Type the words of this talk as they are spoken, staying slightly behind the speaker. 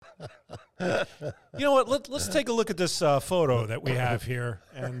You know what? Let's take a look at this photo that we have here,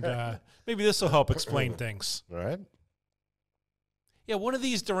 and maybe this will help explain things. All right. Yeah, one of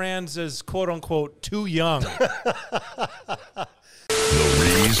these Durans is quote unquote too young. The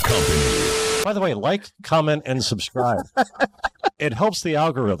Reeves Company. By the way, like, comment, and subscribe. It helps the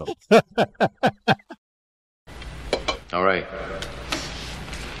algorithm. All right.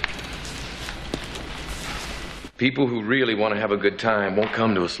 People who really want to have a good time won't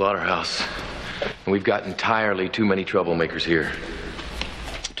come to a slaughterhouse. And we've got entirely too many troublemakers here.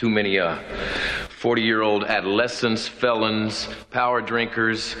 Too many 40-year-old adolescents, felons, power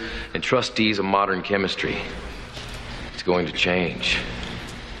drinkers, and trustees of modern chemistry. It's going to change.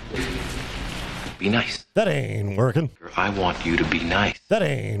 Be nice. That ain't working. I want you to be nice. That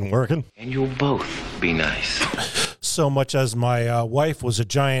ain't working. And you'll both be nice. So much as my wife was a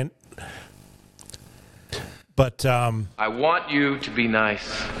giant. But I want you to be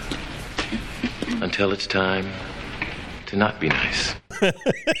nice until it's time to not be nice.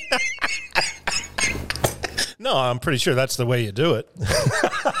 no, I'm pretty sure that's the way you do it.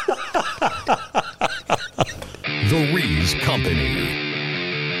 The Reeves Company.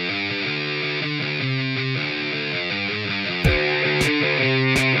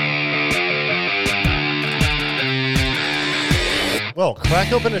 Well,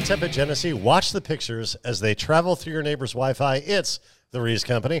 crack open a tepid Genesee, watch the pictures as they travel through your neighbor's Wi-Fi. It's the Reeves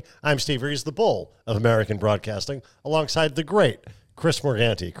Company. I'm Steve Reeves, the bull of American broadcasting, alongside the great Chris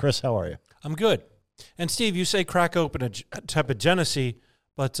Morganti. Chris, how are you? I'm good. And Steve, you say crack open a tepid Genesee,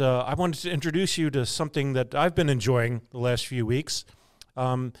 but I wanted to introduce you to something that I've been enjoying the last few weeks.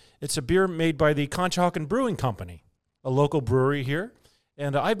 It's a beer made by the Conshohocken Brewing Company, a local brewery here.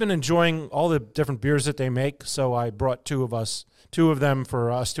 And I've been enjoying all the different beers that they make, so I brought two of them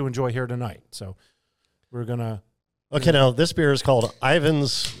for us to enjoy here tonight. So we're going to... Okay, now this beer is called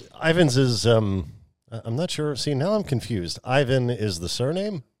Ivan's. Ivan's is, I'm not sure. See, now I'm confused. Ivan is the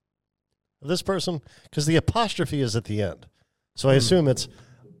surname of this person? Because the apostrophe is at the end. So I assume it's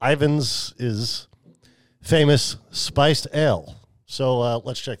Ivan's is famous spiced ale. So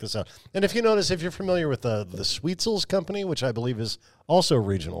let's check this out. And if you notice, if you're familiar with the Sweetzel's company, which I believe is also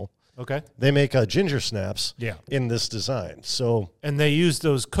regional, okay, they make ginger snaps in this design. And they use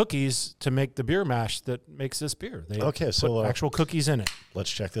those cookies to make the beer mash that makes this beer. They put actual cookies in it.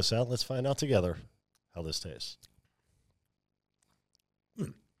 Let's check this out. Let's find out together how this tastes.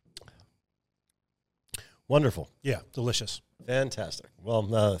 Wonderful. Yeah, delicious. Fantastic.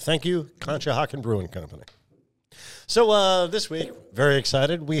 Well, thank you, Conshohocken Brewing Company. So this week, very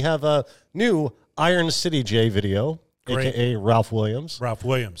excited, we have a new Iron City J video, a.k.a. Ralph Williams. Ralph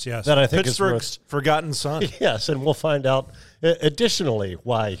Williams, yes. That I think Pittsburgh's forgotten son. Yes, and we'll find out additionally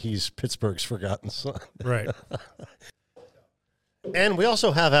why he's Pittsburgh's forgotten son. Right. And we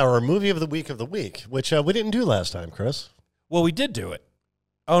also have our movie of the week, which we didn't do last time, Chris. Well, we did do it.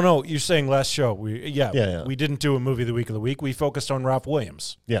 Oh, no, you're saying last show. We didn't do a movie of the week. We focused on Ralph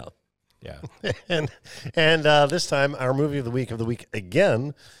Williams. Yeah. Yeah. and this time, our movie of the week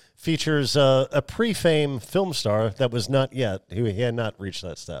again features a pre-fame film star that was not yet, he had not reached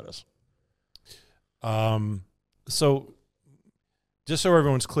that status. So just so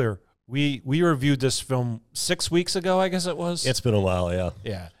everyone's clear, we reviewed this film 6 weeks ago, I guess it was. It's been a while, yeah.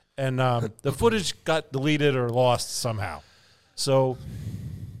 Yeah. And the footage got deleted or lost somehow. So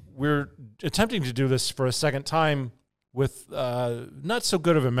we're attempting to do this for a second time with not so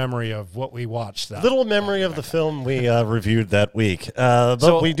good of a memory of what we watched. Little memory of the film we reviewed that week.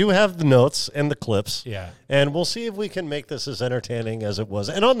 But we do have the notes and the clips. Yeah. And we'll see if we can make this as entertaining as it was.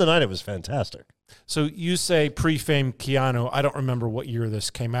 And on the night, it was fantastic. So you say pre-fame Keanu. I don't remember what year this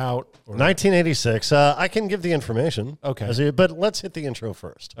came out. 1986. I can give the information. Okay. But let's hit the intro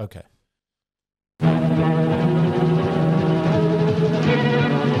first. Okay.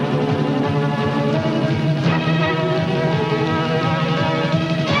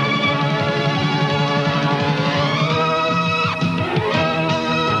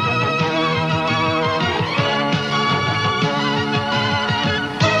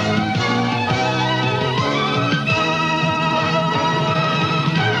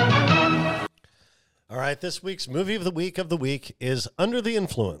 This week's movie of the week is Under the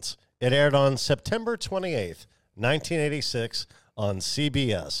Influence. It aired on September 28th, 1986 on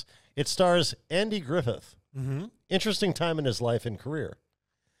CBS. It stars Andy Griffith. Mm-hmm. Interesting time in his life and career.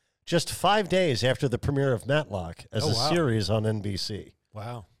 Just 5 days after the premiere of Matlock as a series on NBC.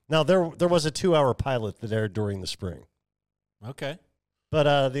 Wow. Now, there was a 2-hour pilot that aired during the spring. Okay.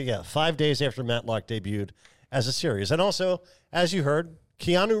 But 5 days after Matlock debuted as a series. And also, as you heard,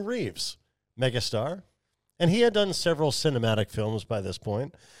 Keanu Reeves, megastar. And he had done several cinematic films by this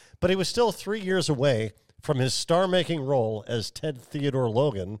point, but he was still 3 years away from his star-making role as Ted Theodore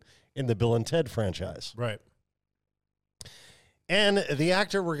Logan in the Bill and Ted franchise. Right. And the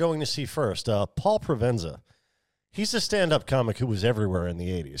actor we're going to see first, Paul Provenza. He's a stand-up comic who was everywhere in the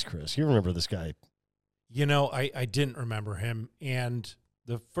 80s, Chris. You remember this guy. You know, I didn't remember him. And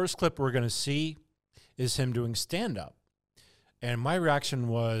the first clip we're going to see is him doing stand-up. And my reaction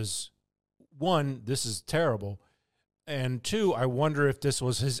was, one, this is terrible. And two, I wonder if this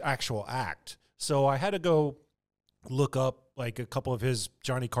was his actual act. So I had to go look up like a couple of his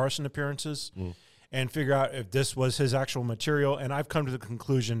Johnny Carson appearances and figure out if this was his actual material. And I've come to the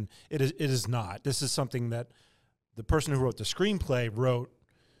conclusion it is not. This is something that the person who wrote the screenplay wrote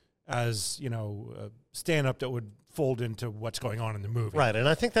as, you know, a stand-up that would fold into what's going on in the movie. Right, and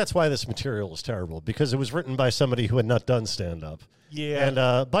I think that's why this material is terrible, because it was written by somebody who had not done stand-up. Yeah.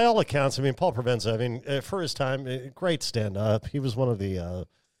 And by all accounts, I mean, Paul Provenza, I mean, for his time, great stand-up. He was one of the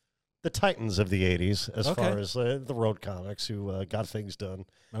titans of the 80s as far as the road comics who got things done.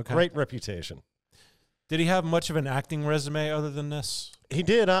 Okay. Great reputation. Did he have much of an acting resume other than this? He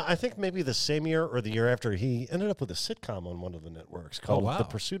did. I think maybe the same year or the year after, he ended up with a sitcom on one of the networks called The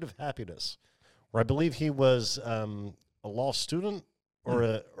Pursuit of Happiness, where I believe he was a law student or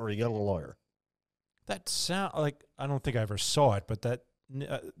a young lawyer. That sound like, I don't think I ever saw it, but that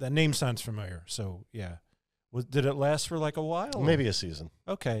name sounds familiar. So yeah, did it last for like a while? Maybe a season.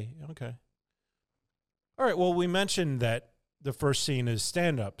 Okay. All right. Well, we mentioned that the first scene is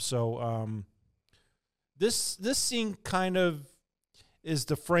stand up. So this scene kind of is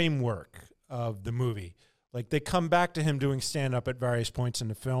the framework of the movie. Like they come back to him doing stand up at various points in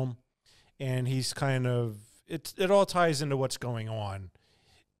the film, and he's kind of it all ties into what's going on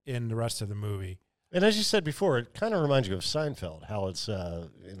in the rest of the movie. And as you said before, it kind of reminds you of Seinfeld, how it's the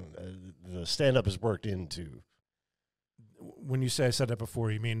stand-up is worked into. When you say I said that before,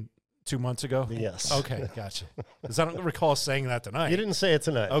 you mean 2 months ago? Yes. Okay, gotcha. Because I don't recall saying that tonight. You didn't say it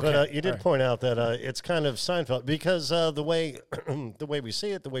tonight, okay. But you did point out that it's kind of Seinfeld, because the way we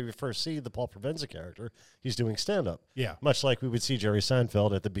see it, the way we first see the Paul Provenza character, he's doing stand-up. Yeah. Much like we would see Jerry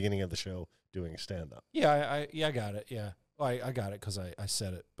Seinfeld at the beginning of the show doing stand-up. Yeah, I got it, yeah. Well, I got it because I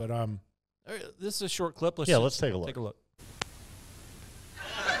said it. But this is a short clip. Let's take a look. Take a look.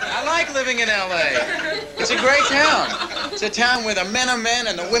 I like living in L.A. It's a great town. It's a town where the men are men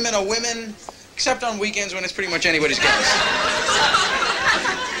and the women are women, except on weekends when it's pretty much anybody's guess.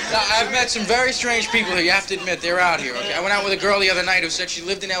 Now, I've met some very strange people here. You have to admit, they're out here, okay? I went out with a girl the other night who said she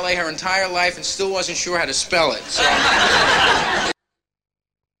lived in L.A. her entire life and still wasn't sure how to spell it, so...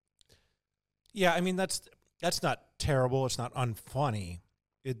 Yeah, I mean, that's not terrible. It's not unfunny.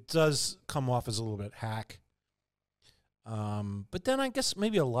 It does come off as a little bit hack. But then I guess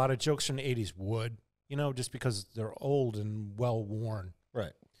maybe a lot of jokes from the 80s would, just because they're old and well-worn.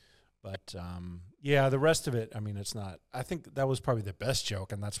 Right. But, yeah, the rest of it, I mean, it's not. I think that was probably the best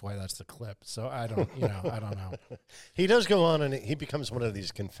joke, and that's why that's the clip. So I don't know. He does go on, and he becomes one of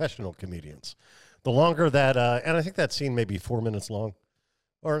these confessional comedians. The longer that, and I think that scene may be 4 minutes long,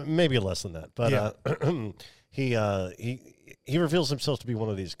 or maybe less than that. But yeah. He reveals himself to be one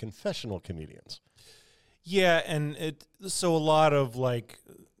of these confessional comedians. Yeah, and so a lot of like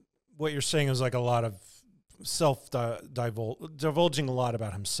what you're saying is like a lot of divulging a lot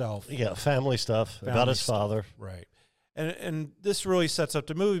about himself. Yeah, family stuff, about his father. Right. And this really sets up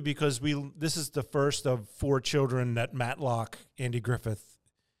the movie because this is the first of 4 children that Matlock, Andy Griffith,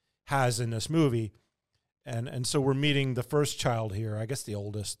 has in this movie. And so we're meeting the first child here, I guess the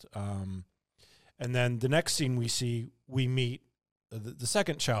oldest. And then the next scene we meet the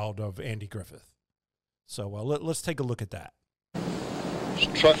second child of Andy Griffith. So let's take a look at that. This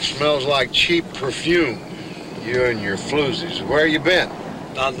truck smells like cheap perfume. You and your floozies. Where you been?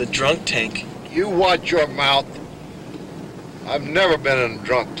 On the drunk tank. You watch your mouth. I've never been in a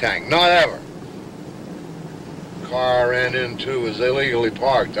drunk tank. Not ever. Car I ran into was illegally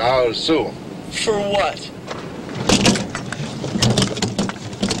parked. I ought to sue him. For what?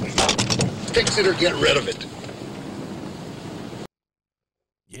 Fix it or get rid of it.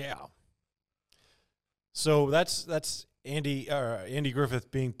 Yeah. So that's Andy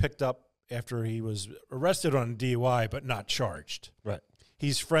Griffith being picked up after he was arrested on DUI but not charged. Right.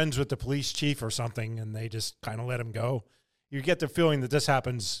 He's friends with the police chief or something, and they just kind of let him go. You get the feeling that this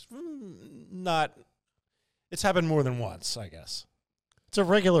happens it's happened more than once, I guess. It's a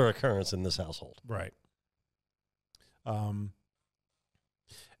regular occurrence in this household. Right. And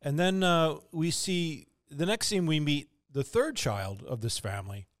then we see the next scene, we meet the third child of this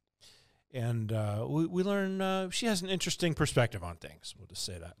family. And we learn she has an interesting perspective on things. We'll just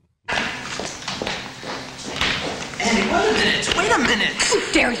say that. Andy, wait a minute.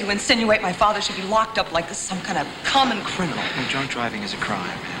 How dare you insinuate my father should be locked up like this, some kind of common criminal? Well, drunk driving is a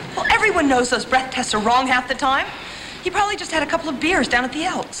crime. Well, everyone knows those breath tests are wrong half the time. He probably just had a couple of beers down at the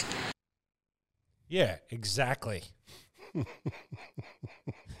Elks. Yeah, exactly.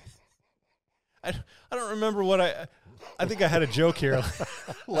 I don't remember what I think I had a joke here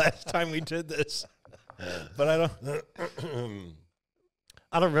last time we did this, but I don't.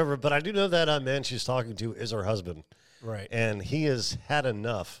 I don't remember, but I do know that man she's talking to is her husband. Right. And he has had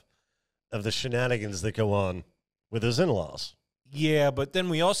enough of the shenanigans that go on with his in-laws. Yeah, but then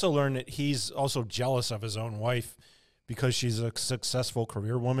we also learn that he's also jealous of his own wife because she's a successful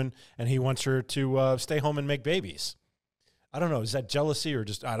career woman, and he wants her to stay home and make babies. I don't know. Is that jealousy or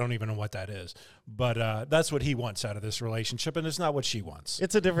just, I don't even know what that is. But that's what he wants out of this relationship, and it's not what she wants.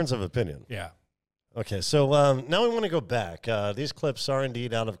 It's a difference of opinion. Yeah. Okay, so now we want to go back. These clips are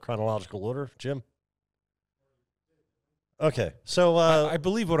indeed out of chronological order, Jim. Okay, so I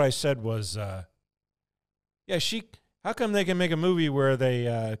believe what I said was, how come they can make a movie where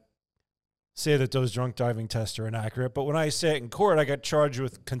they say that those drunk driving tests are inaccurate, but when I say it in court, I got charged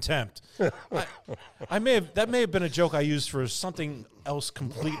with contempt. That may have been a joke I used for something else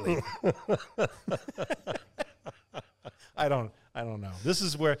completely. I don't know. This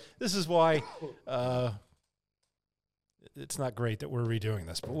is why it's not great that we're redoing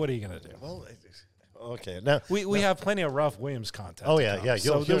this, but what are you going to do? well, okay, now We have plenty of Ralph Williams content. Oh, to yeah, come, yeah.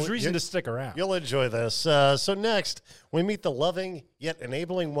 So there's reason to stick around. You'll enjoy this. So next, we meet the loving yet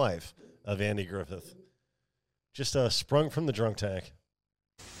enabling wife of Andy Griffith, just sprung from the drunk tank.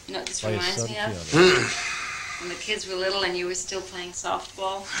 You know what this by his reminds son, me of? Keanu. When the kids were little and you were still playing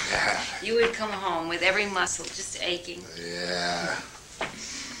softball, Yeah. you would come home with every muscle just aching. Yeah.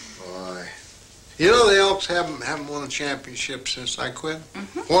 Boy. You know the Elks haven't won a championship since I quit?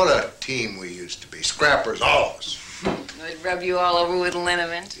 What a team we used to be. Scrappers, all of us. I'd rub you all over with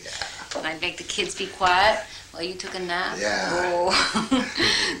liniment. Yeah. And I'd make the kids be quiet while you took a nap. Yeah. Oh,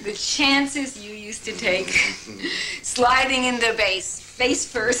 the chances you used to take. Sliding into base, face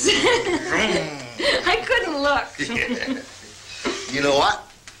first. I couldn't look. Yeah. You know what?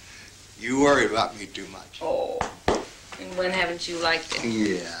 You worry about me too much. Oh, and when haven't you liked it?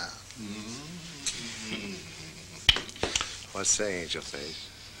 Yeah. What say, Angel Face?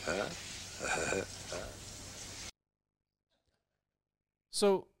 Huh?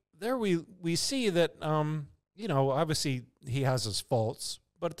 So there we see that, obviously he has his faults,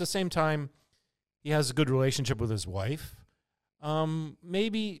 but at the same time, he has a good relationship with his wife.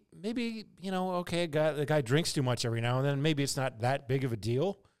 Maybe okay, the guy drinks too much every now and then. Maybe it's not that big of a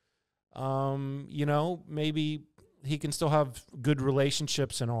deal. Maybe he can still have good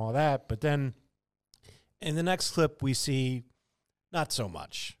relationships and all that. But then in the next clip, we see not so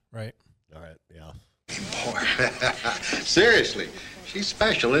much, right? All right, yeah. Boy. Seriously, she's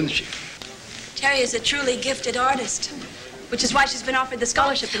special, isn't she? Terry is a truly gifted artist, which is why she's been offered the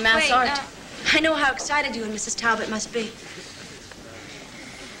scholarship to Mass Art. I know how excited you and Mrs. Talbot must be.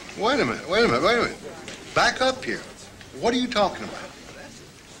 Wait a minute. Back up here. What are you talking about?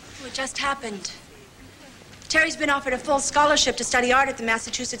 Oh, it just happened. Terry's been offered a full scholarship to study art at the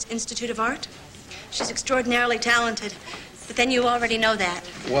Massachusetts Institute of Art. She's extraordinarily talented, but then you already know that.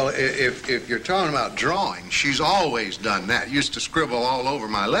 Well, if you're talking about drawing, she's always done that. Used to scribble all over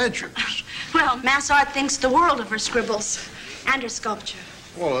my ledgers. Well, Mass Art thinks the world of her scribbles and her sculpture.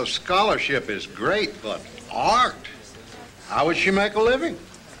 Well, a scholarship is great, but art? How would she make a living?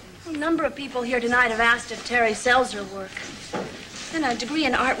 A number of people here tonight have asked if Terry sells her work. Then a degree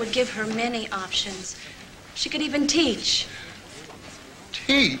in art would give her many options. She could even teach.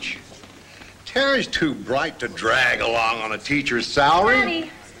 Teach? Terry's too bright to drag along on a teacher's salary.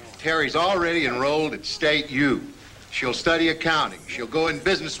 Daddy. Terry's already enrolled at State U. She'll study accounting. She'll go in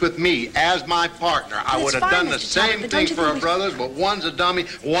business with me as my partner. I would have done the same thing for her brothers, but one's a dummy,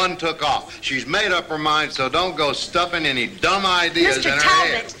 one took off. She's made up her mind, so don't go stuffing any dumb ideas in her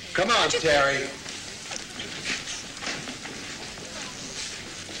head. Come on, Terry.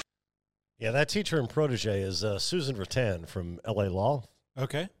 Yeah, that teacher and protege is Susan Rattan from L.A. Law.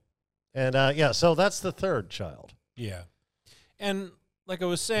 Okay. And, so that's the third child. Yeah. And like I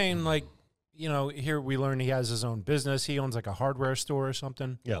was saying, here we learn he has his own business. He owns like a hardware store or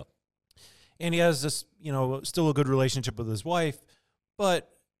something. Yeah. And he has this, still a good relationship with his wife. But,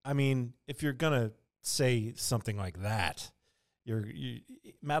 I mean, if you're going to say something like that,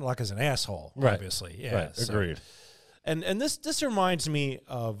 Matlock is an asshole, right. Obviously. Yeah. Right. Agreed. And this reminds me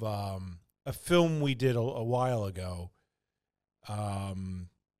of a film we did a while ago.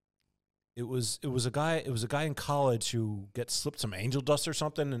 It It was a guy in college who gets slipped some angel dust or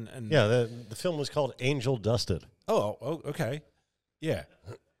something, and Yeah, the film was called Angel Dusted. Oh, okay, yeah.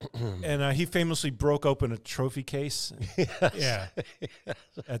 And he famously broke open a trophy case. Yes. Yeah,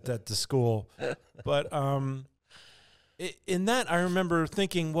 at the school. But in that, I remember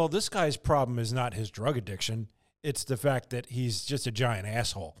thinking, well, this guy's problem is not his drug addiction. It's the fact that he's just a giant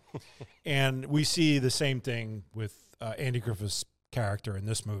asshole. And we see the same thing with Andy Griffith's character in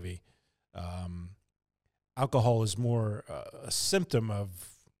this movie. Alcohol is more a symptom of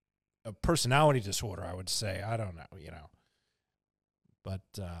a personality disorder, I would say. I don't know, But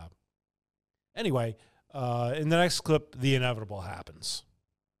anyway, in the next clip, the inevitable happens.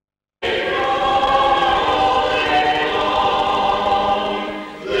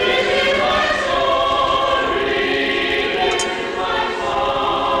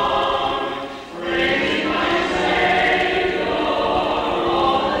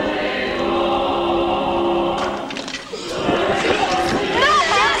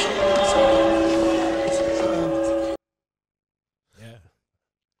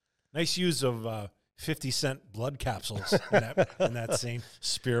 Nice use of 50-cent blood capsules in that scene.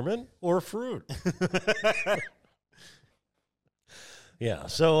 Spearmint or fruit? Yeah,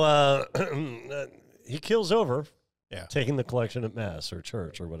 so he kills over, taking the collection at Mass or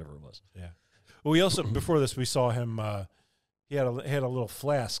church or whatever it was. Yeah. Well, we also, before this, we saw him, he had a little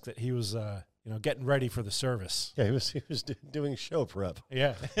flask that he was, getting ready for the service. Yeah, he was doing show prep.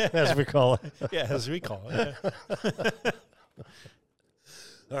 Yeah. As we call it. Yeah, as we call it. Yeah.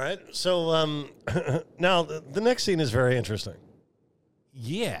 All right. So now the next scene is very interesting.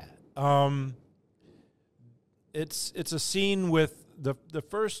 Yeah. It's a scene with the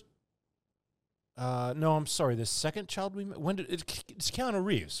first. No, I'm sorry. The second child we met. It's Keanu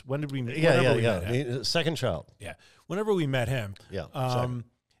Reeves. When did we meet? Yeah. Second child. Yeah. Whenever we met him. Yeah.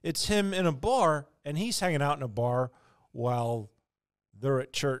 It's him in a bar, and he's hanging out in a bar while they're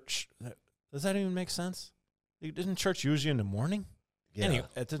at church. Does that even make sense? Isn't church usually in the morning? Yeah. Anyway,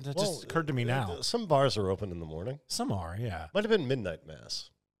 it just occurred to me now. Some bars are open in the morning. Some are, yeah. Might have been midnight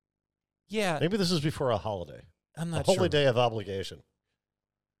mass. Yeah. Maybe this was before a holiday. I'm not sure. A holy day of obligation.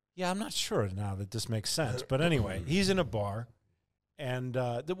 Yeah, I'm not sure now that this makes sense. But anyway, he's in a bar. And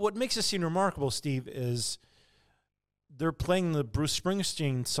what makes this scene remarkable, Steve, is they're playing the Bruce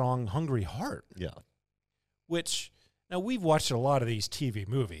Springsteen song Hungry Heart. Yeah. Which, now we've watched a lot of these TV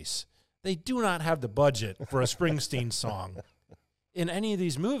movies. They do not have the budget for a Springsteen song in any of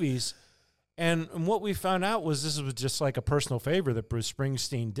these movies. And what we found out was this was just like a personal favor that Bruce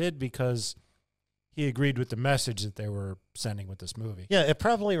Springsteen did because he agreed with the message that they were sending with this movie. Yeah, it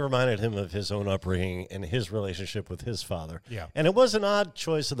probably reminded him of his own upbringing and his relationship with his father. Yeah. And it was an odd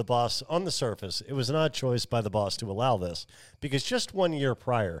choice of the boss on the surface. It was an odd choice by the boss to allow this because just 1 year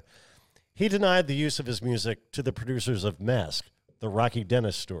prior, he denied the use of his music to the producers of Mask, the Rocky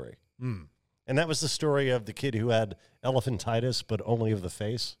Dennis story. Mm. And that was the story of the kid who had elephantitis, but only of the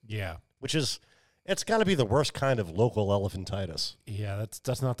face. Yeah. Which is, it's got to be the worst kind of local elephantitis. Yeah,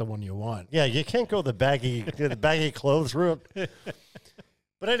 that's not the one you want. Yeah, you can't go the baggy clothes route.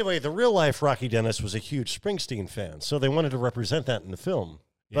 But anyway, the real life Rocky Dennis was a huge Springsteen fan, so they wanted to represent that in the film.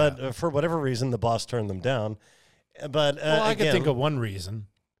 Yeah. But for whatever reason, the boss turned them down. But I could think of one reason.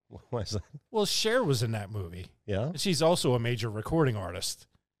 Why is that? Well, Cher was in that movie. Yeah, she's also a major recording artist.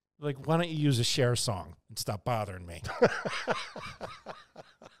 Like, why don't you use a Cher song and stop bothering me?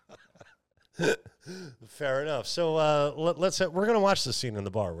 Fair enough. So we're going to watch the scene in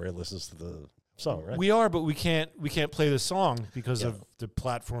the bar where he listens to the song, right? We are, but we can't play the song because of the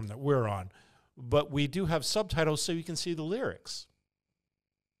platform that we're on. But we do have subtitles so you can see the lyrics.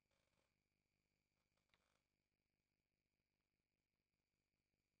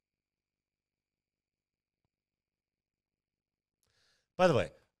 By the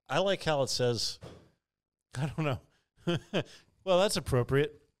way, I like how it says... I don't know. Well, that's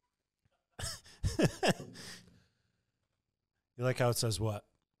appropriate. You like how it says what?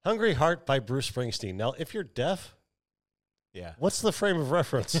 Hungry Heart by Bruce Springsteen. Now, if you're deaf, what's the frame of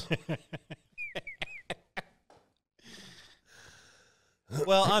reference?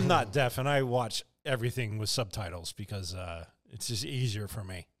 Well, I'm not deaf, and I watch everything with subtitles because it's just easier for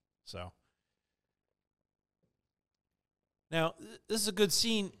me. So now, this is a good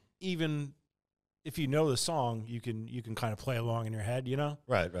scene, even if you know the song, you can kind of play along in your head, you know?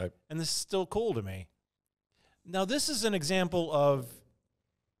 Right. And this is still cool to me. Now, this is an example of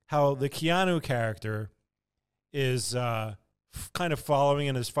how the Keanu character is kind of following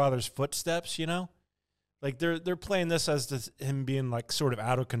in his father's footsteps, you know? Like, they're playing this as him being, like, sort of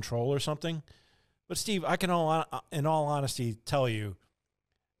out of control or something. But, Steve, I can, in all honesty, tell you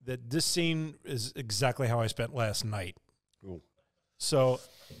that this scene is exactly how I spent last night. Ooh. So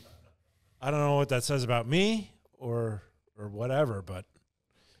I don't know what that says about me or whatever, but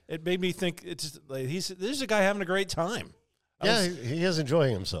it made me think it's like there's a guy having a great time. Yeah, he is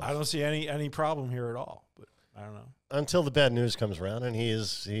enjoying himself. I don't see any problem here at all, but I don't know. Until the bad news comes around, and he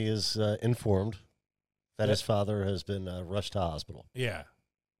is informed that his father has been rushed to hospital. Yeah.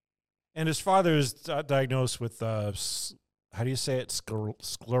 And his father is diagnosed with, how do you say it,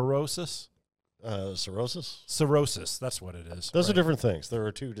 sclerosis? Cirrhosis? Cirrhosis, that's what it is. Those are different things. There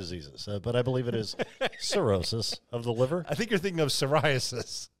are two diseases, but I believe it is cirrhosis of the liver. I think you're thinking of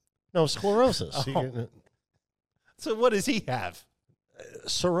psoriasis. No, sclerosis. Oh. So what does he have?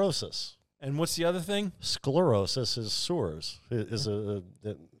 Cirrhosis. And what's the other thing? Sclerosis is sewers. It's a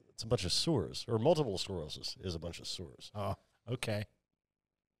bunch of sewers, or multiple sclerosis is a bunch of sewers. Oh, okay.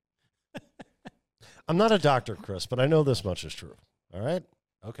 I'm not a doctor, Chris, but I know this much is true. All right?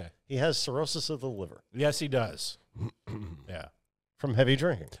 Okay. He has cirrhosis of the liver. Yes, he does. Yeah. From heavy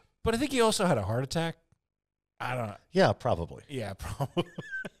drinking. But I think he also had a heart attack. I don't know. Yeah, probably. Yeah, probably.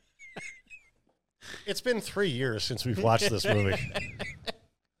 It's been 3 years since we've watched this movie.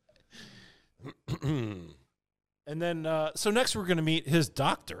 And then, so next we're going to meet his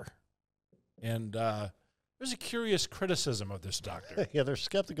doctor. And there's a curious criticism of this doctor. Yeah, they're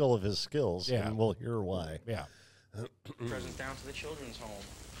skeptical of his skills, Yeah. and we'll hear why. Yeah. Present down to the children's home.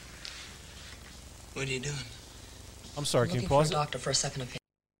 What are you doing? I'm sorry, can you Looking pause for a it? doctor for a second opinion.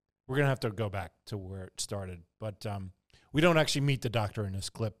 We're going to have to go back to where it started. But we don't actually meet the doctor in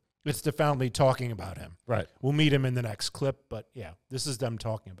this clip. It's the family talking about him. Right. We'll meet him in the next clip, but yeah, this is them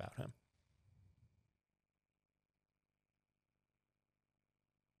talking about him.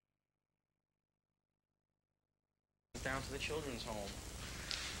 Down to the children's home.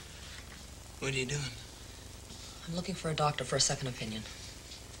 What are you doing? I'm looking for a doctor for a second opinion.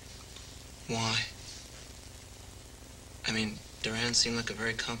 Why? I mean, Duran seemed like a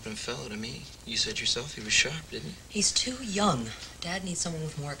very competent fellow to me. You said yourself he was sharp, didn't you? He's too young. Dad needs someone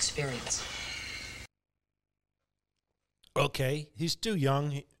with more experience. Okay, he's too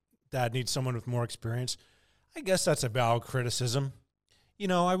young. Dad needs someone with more experience. I guess that's a valid criticism. You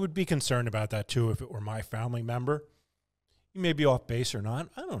know, I would be concerned about that too if it were my family member. You may be off base or not.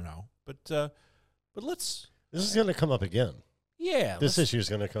 I don't know. But let's... This is going to come up again. Yeah. This issue is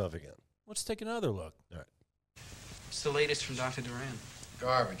going to come up again. Let's take another look. All right. It's the latest from Dr. Duran.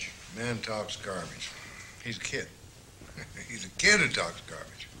 Garbage. Man talks garbage. He's a kid. He's a kid who talks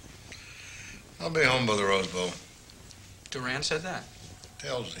garbage. I'll be home by the Rose Bowl. Duran said that?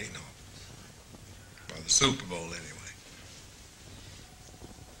 Tells he know. By the Super Bowl, anyway.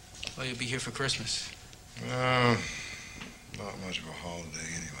 Well, you'll be here for Christmas. Not much of a holiday,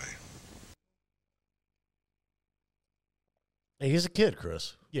 anyway. Hey, he's a kid,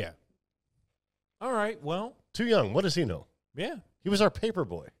 Chris. Yeah. All right, well, Too young. What does he know? yeah. He was our paper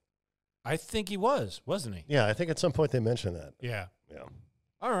boy. I think he was, wasn't he? Yeah, I think at some point they mentioned that. Yeah. Yeah.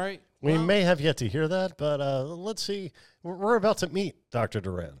 All right. We well, may have yet to hear that, but let's see. We're about to meet Dr.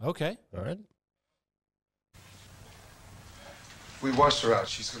 Duran. Okay. All right. We washed her out.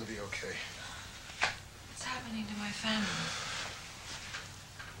 She's going to be okay. What's happening to my family?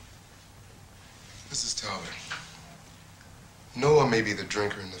 Mrs. Tyler, Noah may be the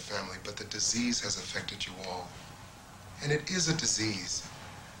drinker in the family, but the disease has affected you all. And it is a disease.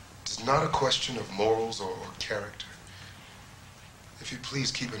 It is not a question of morals or character. If you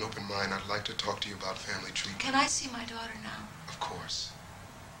please keep an open mind, I'd like to talk to you about family treatment. Can I see my daughter now? Of course.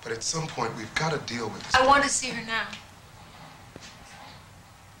 But at some point, we've got to deal with this. I want to see her now.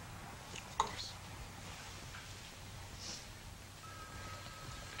 Of course.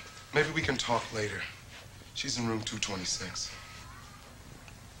 Maybe we can talk later. She's in room 226.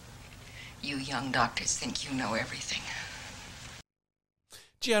 You young doctors think you know everything.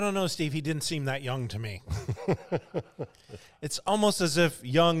 Gee, I don't know, Steve. He didn't seem that young to me. It's almost as if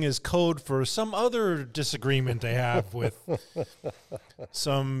young is code for some other disagreement they have with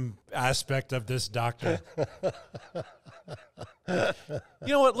some aspect of this doctor. You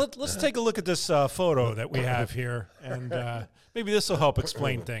know what? Let's take a look at this photo that we have here, and maybe this will help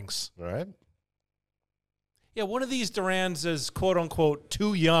explain things. All right. Yeah, one of these Durans is quote-unquote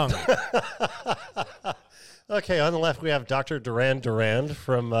too young. Okay, on the left we have Dr. Durand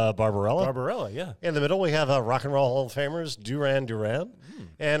from Barbarella. Barbarella, yeah. In the middle we have Rock and Roll Hall of Famers Duran Duran.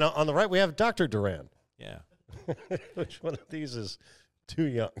 And on the right we have Dr. Duran. Yeah. Which one of these is too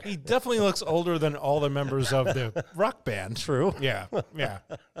young? He definitely looks older than all the members of the rock band. True. Yeah, yeah.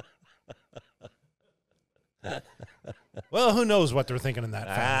 Well, who knows what they're thinking in that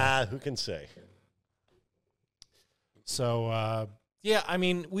family. Who can say? So Yeah, I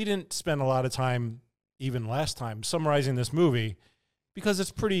mean, we didn't spend a lot of time, even last time, summarizing this movie because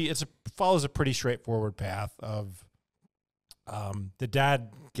it follows a pretty straightforward path of the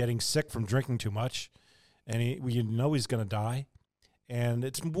dad getting sick from drinking too much, and he's going to die, and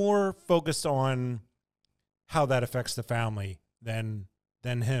it's more focused on how that affects the family than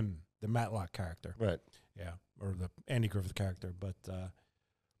him, the Matlock character, Right. yeah, or the Andy Griffith character.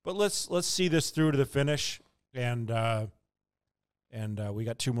 But let's see this through to the finish, and we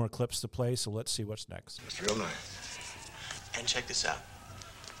got 2 more clips to play, so let's see what's next. It's real nice. And check this out.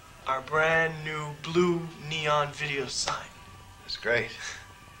 Our brand new blue neon video sign. It's great.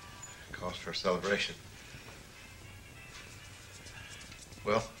 Calls for a celebration.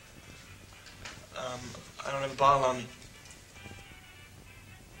 Well? I don't have a bottle on me.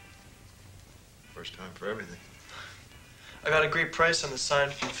 First time for everything. I got a great price on the sign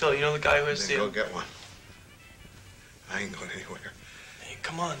from Phil. You know the guy who has Then the... go get one. I ain't going anywhere. Hey,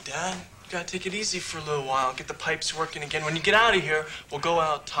 come on, Dad. You gotta take it easy for a little while. Get the pipes working again. When you get out of here, we'll go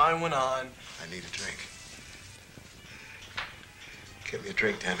out, tie one on. I need a drink. Get me a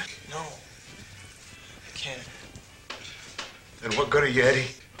drink, damn it. No. I can't. Then what good are you, Eddie?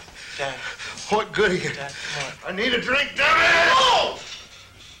 Dad. What good are you? Dad, come on. I need a drink, damn it! No!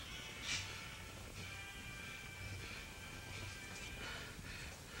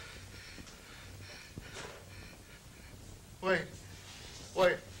 Wait.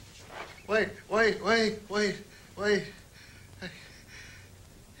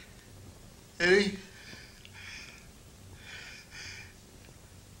 Eddie?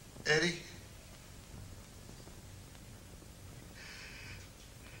 Eddie?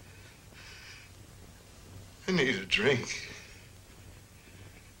 I need a drink.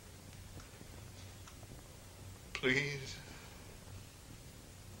 Please.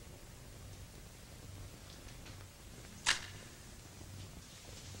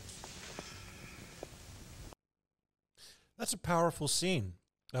 That's a powerful scene.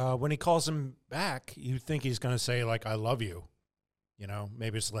 When he calls him back, you think he's going to say, like, I love you. You know,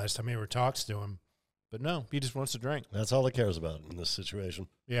 maybe it's the last time he ever talks to him. But no, he just wants a drink. That's all he cares about in this situation.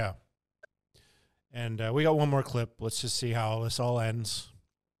 Yeah. And we got one more clip. Let's just see how this all ends.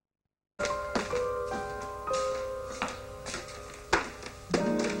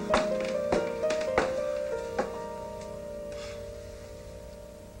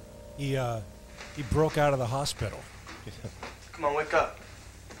 He broke out of the hospital. Come on, wake up.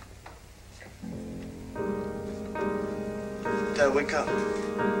 Dad, wake up.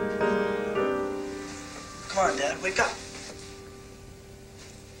 Come on, Dad, wake up.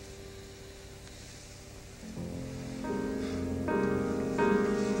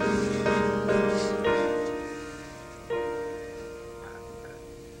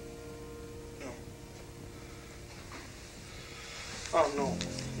 No. Oh, no.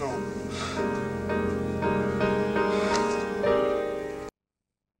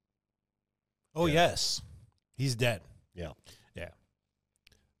 Oh, yes. He's dead. Yeah. Yeah.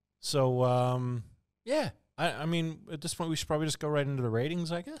 So, yeah. I mean, at this point, we should probably just go right into the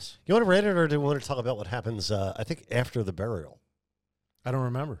ratings, I guess. You want to rate it, or do you want to talk about what happens, I think, after the burial? I don't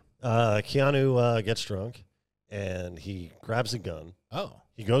remember. Keanu gets drunk, and he grabs a gun. Oh.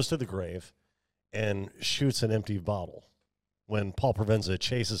 He goes to the grave and shoots an empty bottle when Paul Provenza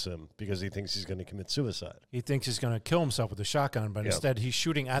chases him because he thinks he's going to commit suicide. He thinks he's going to kill himself with a shotgun, but instead he's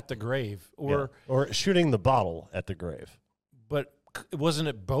shooting at the grave. Or shooting the bottle at the grave. But wasn't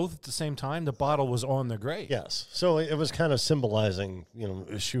it both at the same time? The bottle was on the grave. Yes. So it was kind of symbolizing,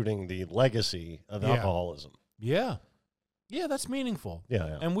 shooting the legacy of alcoholism. Yeah. Yeah, that's meaningful.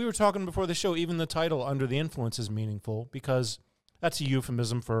 Yeah. And we were talking before the show, even the title, Under the Influence, is meaningful because that's a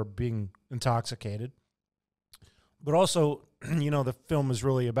euphemism for being intoxicated. But also, the film is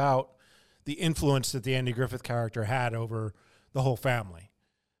really about the influence that the Andy Griffith character had over the whole family.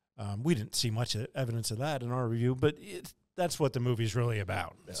 We didn't see much evidence of that in our review, but that's what the movie's really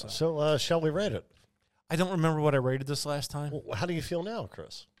about. Yeah. So shall we rate it? I don't remember what I rated this last time. Well, how do you feel now,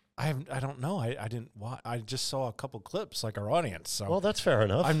 Chris? I don't know. I didn't watch. I just saw a couple clips like our audience. So well, that's fair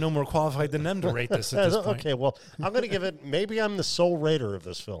enough. I'm no more qualified than them to rate this at this point. Okay, well, I'm going to give it, maybe I'm the sole rater of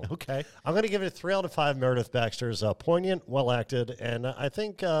this film. Okay. I'm going to give it a 3 out of 5 Meredith Baxter's poignant, well acted, and I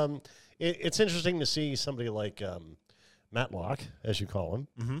think it's interesting to see somebody like Matlock, as you call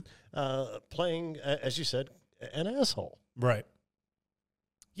him, playing, as you said, an asshole. Right.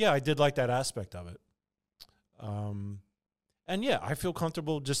 Yeah, I did like that aspect of it. And yeah, I feel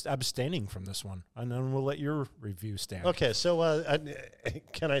comfortable just abstaining from this one. And then we'll let your review stand. Okay, so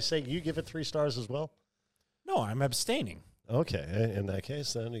can I say you give it 3 stars as well? No, I'm abstaining. Okay, in that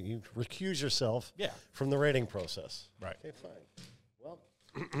case, then you recuse yourself from the rating process. Right. Okay, fine.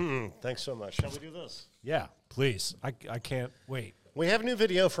 Thanks so much. Shall we do this? Yeah, please. I can't wait. We have a new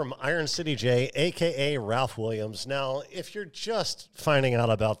video from Iron City J, a.k.a. Ralph Williams. Now, if you're just finding out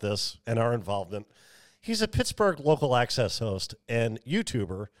about this and our involvement, he's a Pittsburgh local access host and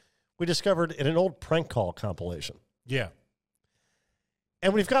YouTuber we discovered in an old prank call compilation. Yeah.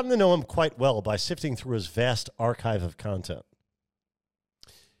 And we've gotten to know him quite well by sifting through his vast archive of content.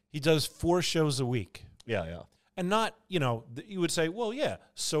 He does 4 shows a week. Yeah. And not, you would say, well, yeah,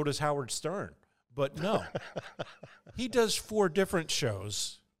 so does Howard Stern. But no, he does 4 different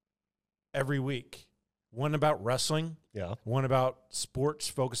shows every week. One about wrestling. Yeah. One about sports,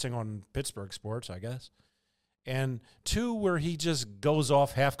 focusing on Pittsburgh sports, I guess. And 2 where he just goes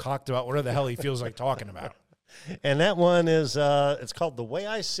off half-cocked about whatever the hell he feels like talking about. And that one is, it's called The Way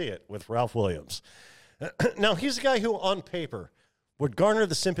I See It with Ralph Williams. Now, he's a guy who, on paper, would garner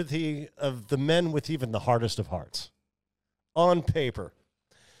the sympathy of the men with even the hardest of hearts. On paper.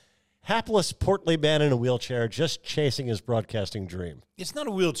 Hapless, portly man in a wheelchair just chasing his broadcasting dream. It's not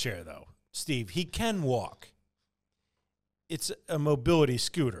a wheelchair, though, Steve. He can walk. It's a mobility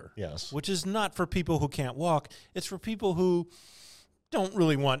scooter. Yes. Which is not for people who can't walk. It's for people who don't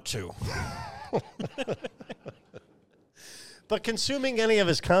really want to. But consuming any of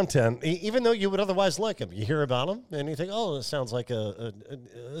his content, even though you would otherwise like him, you hear about him and you think, oh, this sounds like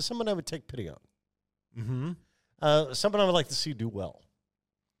someone I would take pity on. Mm-hmm. Someone I would like to see do well.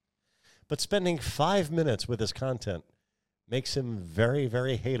 But spending 5 minutes with his content makes him very,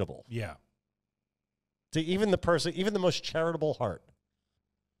 very hateable. Yeah. To even the most charitable heart.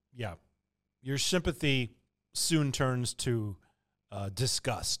 Yeah. Your sympathy soon turns to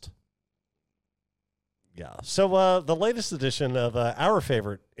disgust. Yeah. So the latest edition of our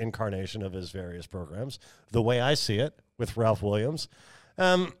favorite incarnation of his various programs, The Way I See It, with Ralph Williams,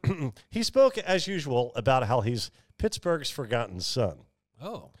 he spoke, as usual, about how he's Pittsburgh's forgotten son.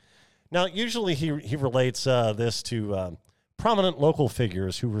 Oh. Now, usually he relates this to prominent local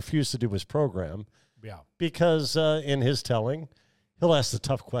figures who refuse to do his program. Yeah. Because in his telling, he'll ask the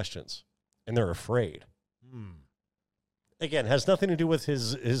tough questions, and they're afraid. Again, has nothing to do with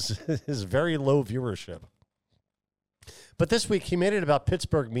his very low viewership. But this week, he made it about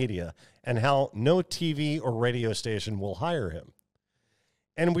Pittsburgh media and how no TV or radio station will hire him.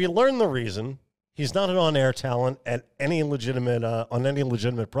 And we learned the reason. He's not an on-air talent at any legitimate on any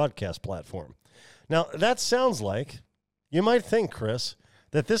legitimate broadcast platform. Now, that sounds like, you might think, Chris,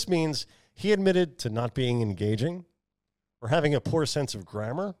 that this means he admitted to not being engaging or having a poor sense of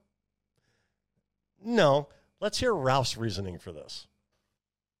grammar. No. Let's hear Ralph's reasoning for this.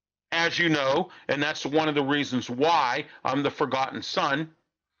 As you know, and that's one of the reasons why I'm the forgotten son,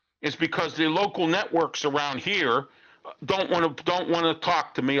 is because the local networks around here don't want to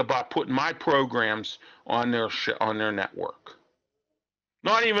talk to me about putting my programs on their network.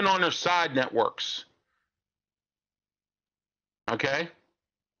 Not even on their side networks. Okay?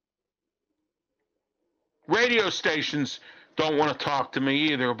 Radio stations don't want to talk to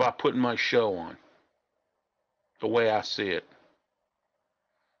me either about putting my show on. The way I see it.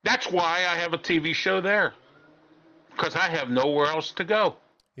 That's why I have a TV show there. Because I have nowhere else to go.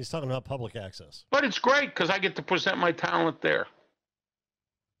 He's talking about public access. But it's great because I get to present my talent there.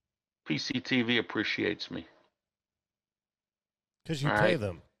 PCTV appreciates me. Because you pay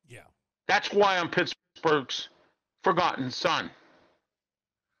them. Yeah. That's why I'm Pittsburgh's forgotten son.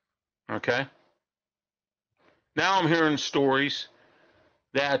 Okay? Now I'm hearing stories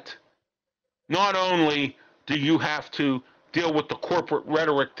that not only do you have to deal with the corporate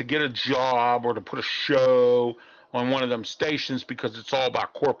rhetoric to get a job or to put a show on one of them stations because it's all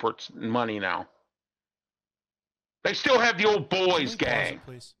about corporate and money now. They still have the old boys gang. Pause it,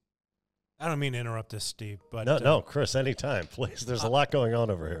 please. I don't mean to interrupt this, Steve, but no, Chris, anytime, please. There's a lot going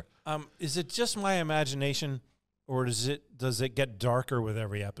on over here. Is it just my imagination, or does it get darker with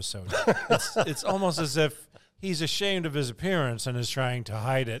every episode? It's almost as if he's ashamed of his appearance and is trying to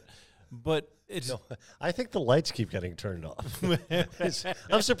hide it. But it's. No, I think the lights keep getting turned off.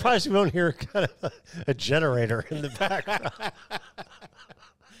 I'm surprised you won't hear kind of a generator in the background.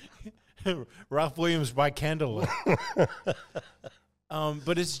 Ralph Williams by candlelight.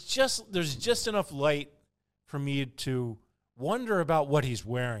 But there's just enough light for me to wonder about what he's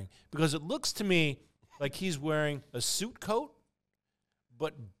wearing, because it looks to me like he's wearing a suit coat,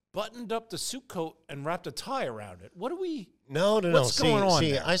 but buttoned up the suit coat and wrapped a tie around it. What do we? No. What's going on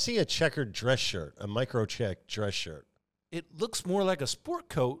See, there? I see a checkered dress shirt, a micro-check dress shirt. It looks more like a sport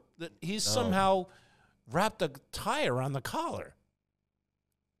coat that he's somehow wrapped a tie around the collar.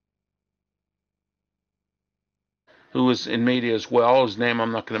 Who is in media as well. His name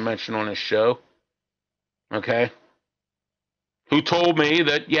I'm not going to mention on his show. Okay? who told me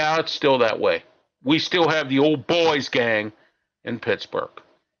that, yeah, it's still that way. We still have the old boys gang in Pittsburgh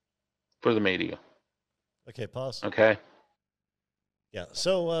for the media. Okay, pause. Okay. Yeah,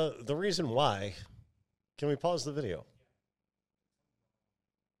 so the reason why, can we pause the video?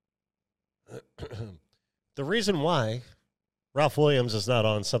 The reason why Ralph Williams is not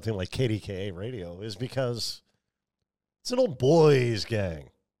on something like KDKA radio is because it's an old boys gang.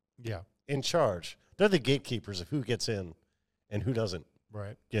 Yeah. In charge. They're the gatekeepers of who gets in and who doesn't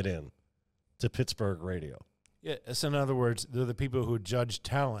get in to Pittsburgh radio. Yeah, so in other words, they're the people who judge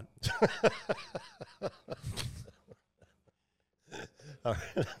talent. All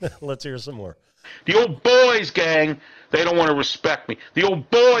right, let's hear some more. The old boys gang, they don't want to respect me. The old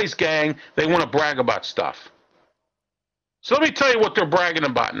boys gang, they want to brag about stuff. So let me tell you what they're bragging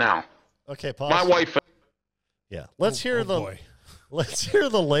about now. Okay, pause. My wife. Yeah, let's hear the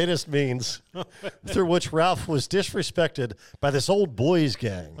latest means through which Ralph was disrespected by this old boys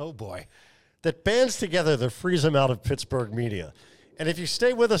gang. Oh boy, that bands together to freeze him out of Pittsburgh media. And if you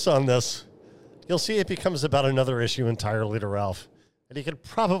stay with us on this, you'll see it becomes about another issue entirely to Ralph. And you can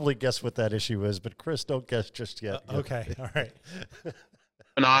probably guess what that issue is, but Chris, don't guess just yet. Okay, all right.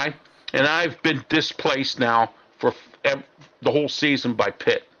 And I've been displaced now for the whole season by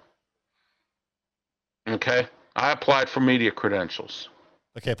Pitt. Okay? I applied for media credentials.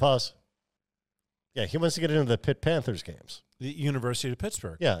 Okay, pause. Yeah, he wants to get into the Pitt Panthers games. The University of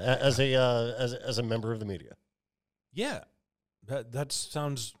Pittsburgh. Yeah, as a member of the media. Yeah, that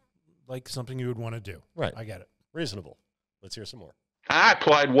sounds like something you would want to do. Right. I get it. Reasonable. Let's hear some more. I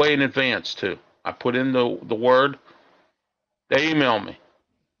applied way in advance, too. I put in the word. They emailed me.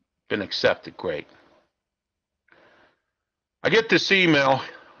 Been accepted. Great. I get this email.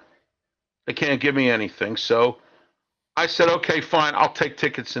 They can't give me anything. So I said, okay, fine. I'll take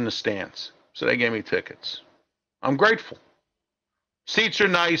tickets in the stands. So they gave me tickets. I'm grateful. Seats are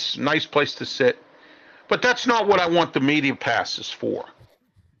nice place to sit. But that's not what I want the media passes for.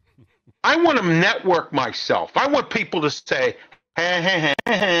 I want to network myself. I want people to say, hey,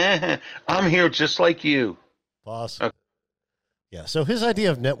 I'm here just like you. Boss. Okay. Yeah, so his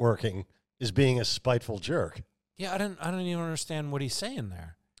idea of networking is being a spiteful jerk. Yeah, I don't even understand what he's saying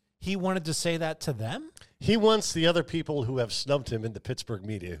there. He wanted to say that to them? He wants the other people who have snubbed him in the Pittsburgh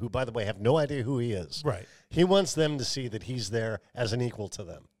media, who, by the way, have no idea who he is. Right. He wants them to see that he's there as an equal to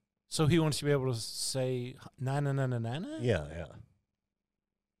them. So he wants to be able to say, na. Yeah.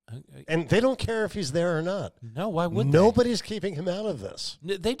 And they don't care if he's there or not. No, why would Nobody's keeping him out of this.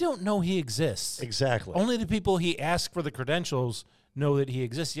 They don't know he exists. Exactly. Only the people he asked for the credentials know that he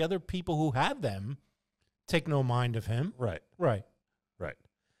exists. The other people who have them take no mind of him. Right.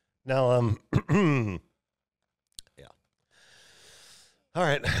 Now, yeah. All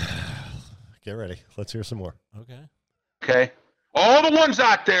right. Get ready. Let's hear some more. Okay. All the ones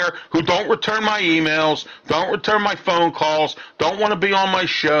out there who don't return my emails, don't return my phone calls, don't want to be on my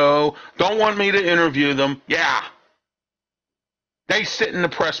show, don't want me to interview them, yeah. They sit in the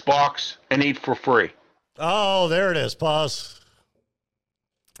press box and eat for free. Oh, there it is. Pause.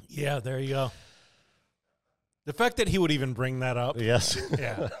 Yeah, there you go. The fact that he would even bring that up. Yes.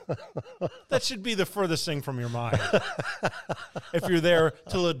 Yeah. That should be the furthest thing from your mind. If you're there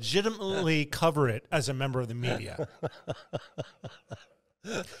to legitimately cover it as a member of the media.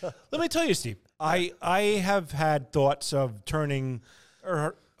 Let me tell you, Steve, I have had thoughts of turning,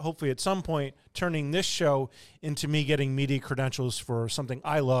 or hopefully at some point, turning this show into me getting media credentials for something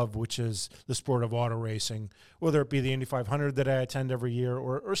I love, which is the sport of auto racing, whether it be the Indy 500 that I attend every year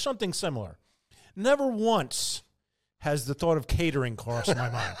or something similar. Never once has the thought of catering crossed my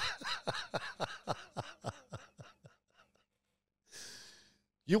mind.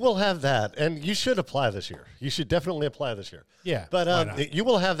 You will have that, and you should apply this year. You should definitely apply this year. Yeah, but you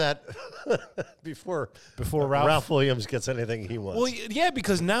will have that before Ralph Williams gets anything he wants. Well, yeah,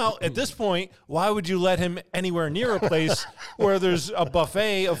 because now at this point, why would you let him anywhere near a place where there's a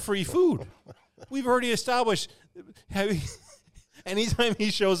buffet of free food? We've already established. Anytime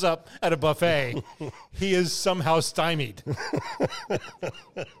he shows up at a buffet, he is somehow stymied.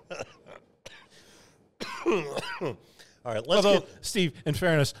 All right, Although, Steve, in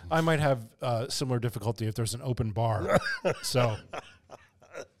fairness, I might have similar difficulty if there's an open bar. So,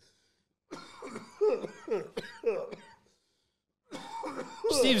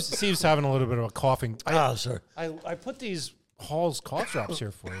 Steve's having a little bit of a coughing. Sorry. I put these Hall's cough drops here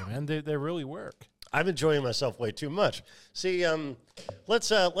for you, man. They really work. I'm enjoying myself way too much. See,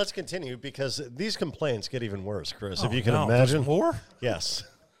 let's continue because these complaints get even worse, Chris. If you can imagine. More? Yes.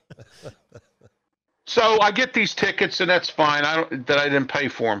 So I get these tickets, and that's fine. I didn't pay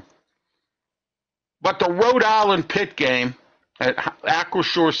for them. But the Rhode Island Pitt game, at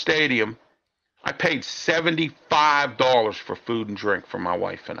Aquashore Stadium, I paid $75 for food and drink for my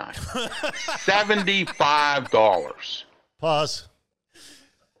wife and I. $75. Pause.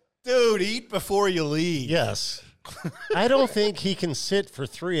 Dude, eat before you leave. Yes. I don't think he can sit for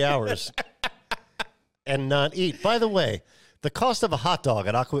 3 hours and not eat. By the way, the cost of a hot dog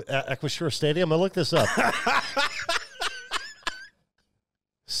at Aquashore Stadium, I looked this up.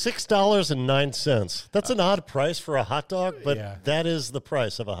 $6.09. That's an odd price for a hot dog, but that is the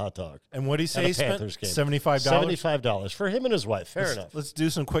price of a hot dog. And what did he say he spent? $75? $75 for him and his wife. Fair enough. Let's do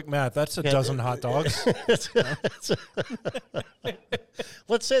some quick math. That's a dozen hot dogs.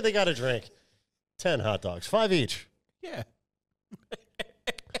 Let's say they got to drink 10 hot dogs, 5 each. Yeah.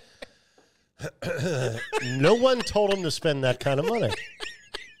 No one told him to spend that kind of money.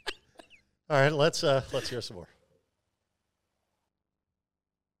 All right, let's hear some more.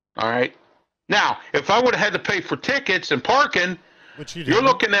 All right. Now, if I would have had to pay for tickets and parking, which you you're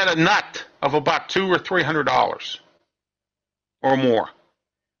looking at a nut of about $200 or $300 or more.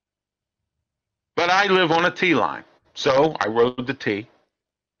 But I live on a T line, so I rode the T.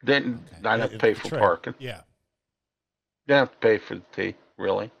 Then I didn't have to pay for parking. Yeah. Didn't have to pay for the T,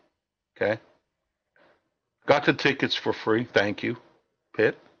 really. Okay. Got the tickets for free. Thank you,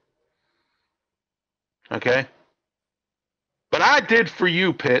 Pitt. Okay. But I did for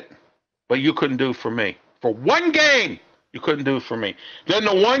you, Pitt, but you couldn't do for me. For one game, you couldn't do for me. Then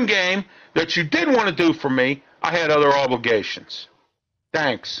the one game that you did want to do for me, I had other obligations.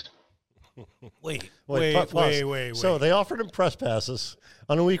 Thanks. Wait. So they offered him press passes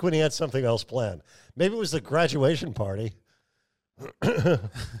on a week when he had something else planned. Maybe it was the graduation party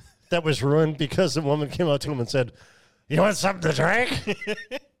that was ruined because the woman came out to him and said, "You want something to drink?"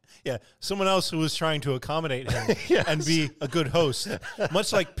 Yeah, someone else who was trying to accommodate him and be a good host,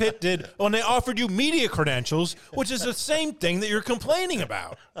 much like Pitt did when they offered you media credentials, which is the same thing that you're complaining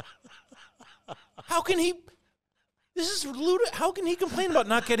about. How can he? This is ludicrous. How can he complain about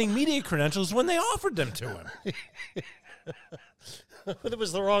not getting media credentials when they offered them to him? But it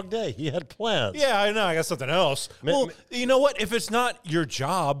was the wrong day. He had plans. Yeah, I know. I got something else. Well, you know what? If it's not your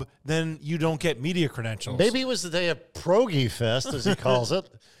job, then you don't get media credentials. Maybe it was the day of Progy Fest, as he calls it,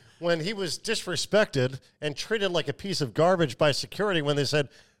 when he was disrespected and treated like a piece of garbage by security when they said,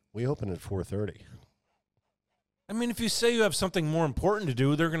 "We open at 4:30. I mean, if you say you have something more important to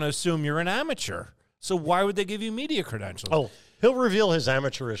do, they're going to assume you're an amateur. So why would they give you media credentials? Oh, he'll reveal his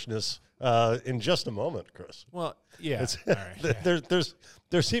amateurishness in just a moment, Chris. Well, yeah. All right, yeah.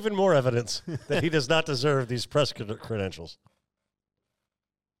 There's even more evidence that he does not deserve these press credentials.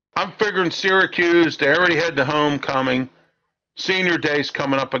 I'm figuring Syracuse, they already had the homecoming. Senior day's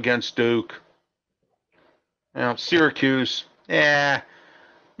coming up against Duke. Now, Syracuse, maybe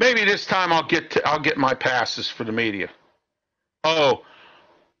this time I'll get my passes for the media. Oh,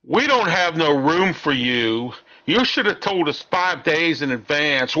 we don't have no room for you. You should have told us 5 days in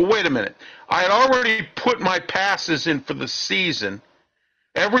advance. Well, wait a minute. I had already put my passes in for the season.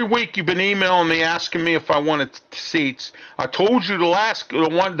 Every week you've been emailing me asking me if I wanted seats. I told you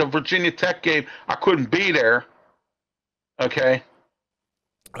the Virginia Tech game, I couldn't be there. Okay.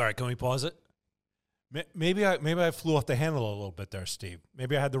 All right, can we pause it? Maybe I flew off the handle a little bit there, Steve.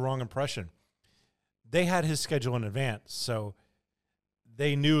 Maybe I had the wrong impression. They had his schedule in advance, so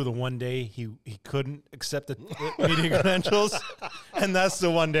they knew the one day he couldn't accept the media credentials, and that's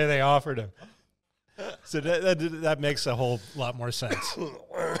the one day they offered him. So that makes a whole lot more sense.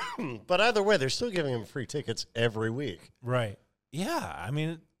 But either way, they're still giving him free tickets every week. Right. Yeah, I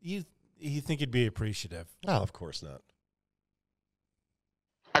mean, you think he'd be appreciative. Oh, of course not.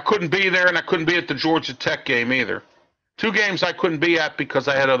 I couldn't be there, and I couldn't be at the Georgia Tech game either. 2 games I couldn't be at because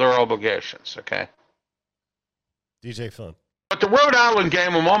I had other obligations, okay? DJ Fun. But the Rhode Island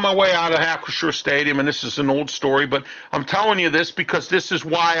game, I'm on my way out of Aquashore Stadium, and this is an old story, but I'm telling you this because this is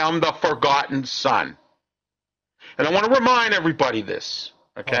why I'm the forgotten son. And I want to remind everybody this,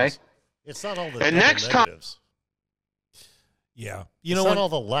 okay? It's not all the and next negatives. Yeah. You know, it's not all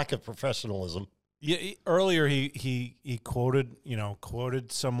the lack of professionalism. Yeah, earlier he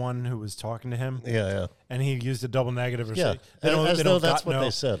quoted someone who was talking to him. Yeah. And he used a double negative or something. As though that's what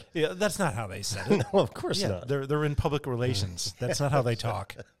they said. Yeah, that's not how they said it. No, of course not. They're in public relations. That's not how they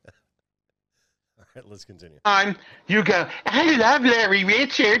talk. All right, let's continue. You go, I love Larry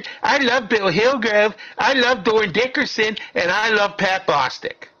Richard. I love Bill Hillgrove. I love Doran Dickerson. And I love Pat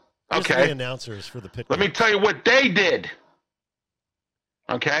Bostic. Okay. Here's the announcers for the pit. Let me tell you what they did.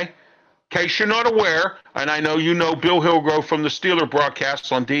 Okay. In case you're not aware, and I know you know Bill Hillgrove from the Steeler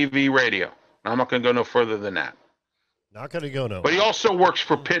broadcasts on DV radio. I'm not going to go no further than that. Not going to go nowhere. But he also works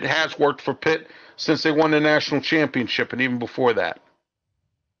for Pitt, has worked for Pitt since they won the national championship, and even before that.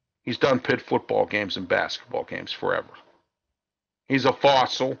 He's done Pitt football games and basketball games forever. He's a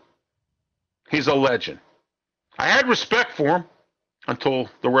fossil. He's a legend. I had respect for him until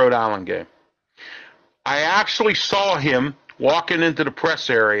the Rhode Island game. I actually saw him walking into the press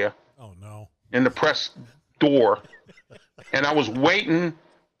area. Oh, no. In the press door, and I was waiting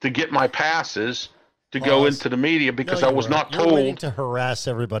to get my passes to go into the media because I was not told. You were waiting to harass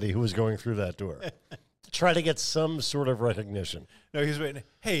everybody who was going through that door. To try to get some sort of recognition. No, he's waiting.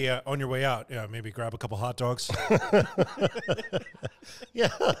 Hey, on your way out, maybe grab a couple hot dogs. Yeah,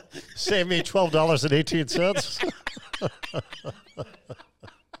 save me $12.18.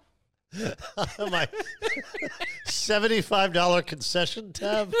 My $75 concession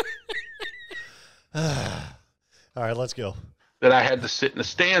tab. All right, let's go. That I had to sit in the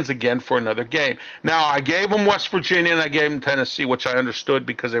stands again for another game. Now, I gave them West Virginia and I gave them Tennessee, which I understood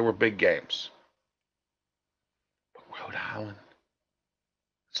because they were big games. But Rhode Island,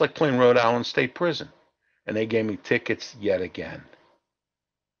 it's like playing Rhode Island State Prison. And they gave me tickets yet again.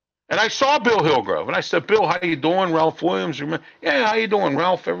 And I saw Bill Hillgrove, and I said, Bill, how you doing? Ralph Williams. Yeah, how you doing,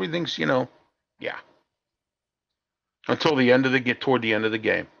 Ralph? Everything's, yeah. Until toward the end of the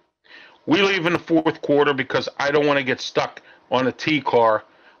game. We leave in the fourth quarter because I don't want to get stuck on a T car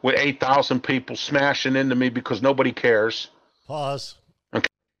with 8,000 people smashing into me because nobody cares. Pause. Okay.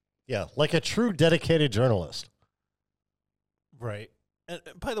 Yeah, like a true dedicated journalist. Right. And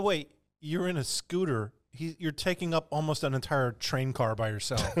by the way, you're in a scooter. You're taking up almost an entire train car by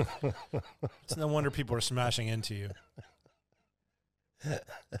yourself. It's no wonder people are smashing into you.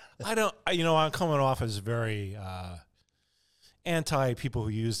 I'm coming off as very anti people who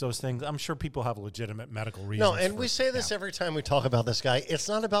use those things. I'm sure people have legitimate medical reasons. No, and we say this every time we talk about this guy. It's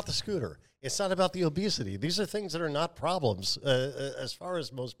not about the scooter. It's not about the obesity. These are things that are not problems as far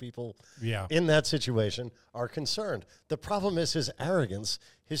as most people in that situation are concerned. The problem is his arrogance,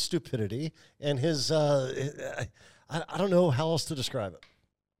 his stupidity, and his, I don't know how else to describe it.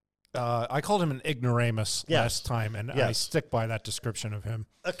 I called him an ignoramus last time, and I stick by that description of him.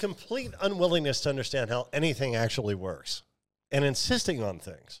 A complete unwillingness to understand how anything actually works and insisting on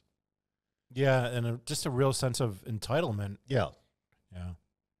things. Yeah, and just a real sense of entitlement. Yeah. Yeah.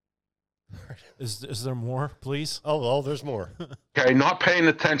 Is there more, please? Oh, there's more. Okay, not paying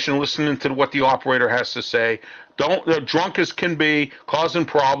attention, listening to what the operator has to say. Drunk as can be, causing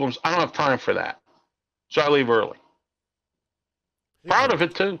problems. I don't have time for that. So I leave early. Proud of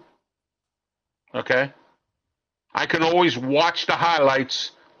it, too. Okay? I can always watch the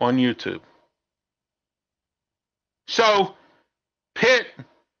highlights on YouTube. So, Pitt,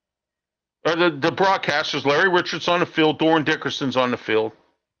 or the broadcasters, Larry Richards on the field, Doran Dickerson's on the field.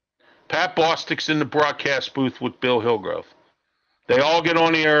 Pat Bostic's in the broadcast booth with Bill Hillgrove. They all get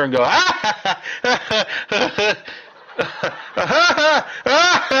on the air and go,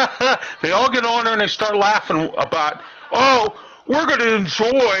 They all get on there and they start laughing about, we're going to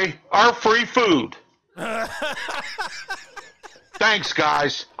enjoy our free food. Thanks,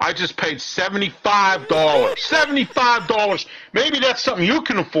 guys. I just paid $75. $75. Maybe that's something you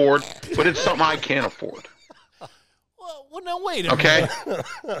can afford, but it's something I can't afford. Well, now wait a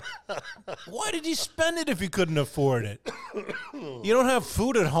minute. Why did he spend it if he couldn't afford it? You don't have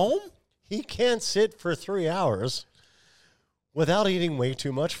food at home? He can't sit for 3 hours without eating way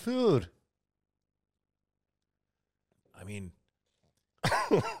too much food. I mean,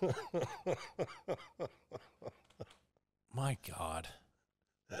 my God.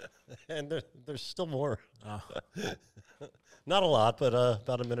 And there's still more. Not a lot, but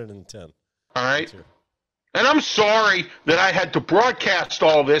about a minute and 10. All right. And I'm sorry that I had to broadcast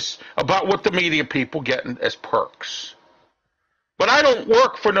all this about what the media people get as perks. But I don't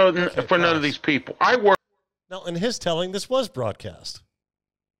work for none of these people. I work. Now, in his telling, this was broadcast.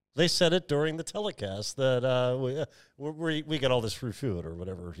 They said it during the telecast that we get all this free food or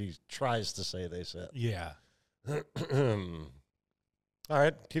whatever he tries to say they said. Yeah. All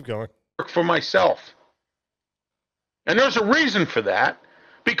right, keep going. Work for myself. And there's a reason for that.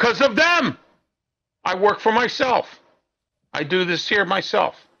 Because of them. I work for myself. I do this here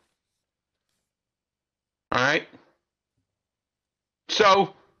myself. All right?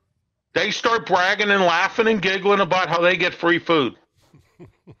 So, they start bragging and laughing and giggling about how they get free food.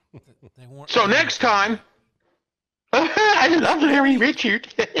 So next time, I love Larry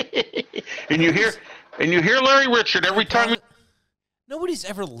Richard. and you hear Larry Richard every time. Nobody's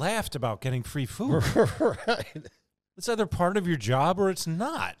ever laughed about getting free food. Right. It's either part of your job or it's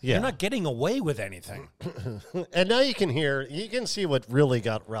not. Yeah. You're not getting away with anything. And now you can see what really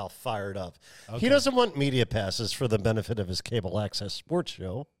got Ralph fired up. Okay. He doesn't want media passes for the benefit of his cable access sports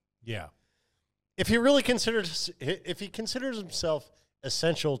show. Yeah. If he considers himself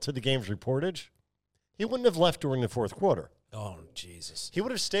essential to the game's reportage, he wouldn't have left during the fourth quarter. Oh, Jesus. He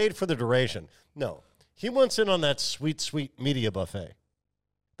would have stayed for the duration. No. He wants in on that sweet, sweet media buffet.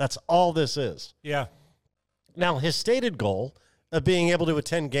 That's all this is. Yeah. Now, his stated goal of being able to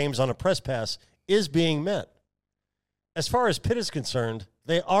attend games on a press pass is being met. As far as Pitt is concerned,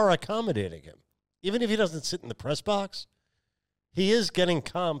 they are accommodating him. Even if he doesn't sit in the press box, he is getting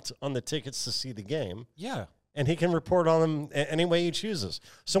comped on the tickets to see the game. Yeah. And he can report on them any way he chooses.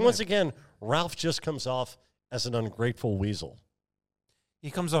 So once again, Ralph just comes off as an ungrateful weasel.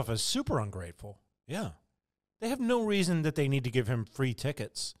 He comes off as super ungrateful. Yeah. They have no reason that they need to give him free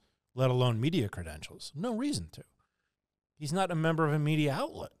tickets, let alone media credentials. No reason to. He's not a member of a media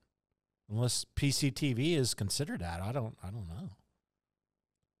outlet. Unless PCTV is considered that. I don't know.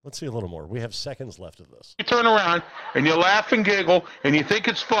 Let's see a little more. We have seconds left of this. You turn around and you laugh and giggle and you think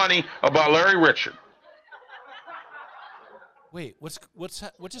it's funny about Larry Richard. Wait, what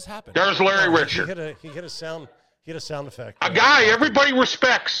just happened? There's Larry Richard. He hit a sound effect. A guy everybody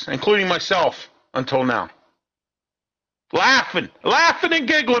respects, including myself, until now. Laughing and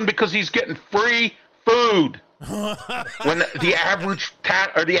giggling because he's getting free food. When the average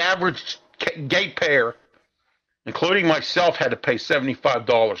gate payer, including myself, had to pay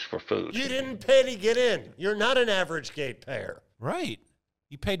 $75 for food. You didn't pay to get in. You're not an average gate payer. Right.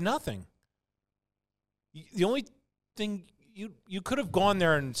 You paid nothing. The only thing you could have gone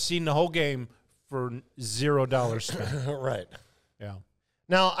there and seen the whole game for $0 spent. Right. Yeah.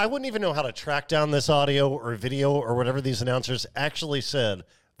 Now, I wouldn't even know how to track down this audio or video or whatever these announcers actually said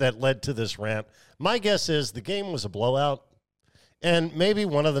that led to this rant. My guess is the game was a blowout, and maybe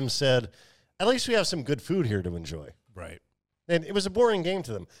one of them said, at least we have some good food here to enjoy. Right. And it was a boring game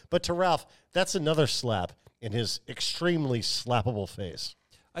to them. But to Ralph, that's another slap in his extremely slappable face.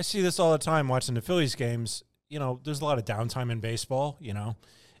 I see this all the time watching the Phillies games. You know, there's a lot of downtime in baseball, you know,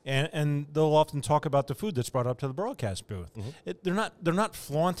 and they'll often talk about the food that's brought up to the broadcast booth. Mm-hmm. They're not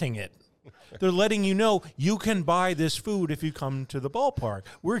flaunting it. They're letting you know you can buy this food if you come to the ballpark.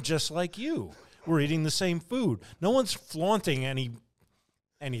 We're just like you. We're eating the same food. No one's flaunting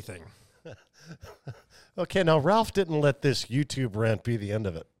anything. Okay, now Ralph didn't let this YouTube rant be the end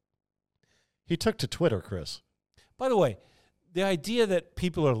of it. He took to Twitter, Chris. By the way, the idea that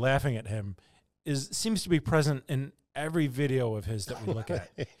people are laughing at him seems to be present in every video of his that we look at.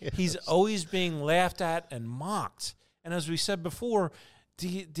 Yes. He's always being laughed at and mocked. And as we said before, do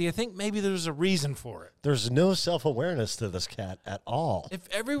you think maybe there's a reason for it? There's no self-awareness to this cat at all. If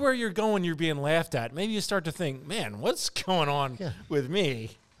everywhere you're going you're being laughed at, maybe you start to think, man, what's going on with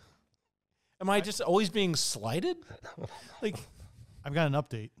me? Am I just always being slighted? Like, I've got an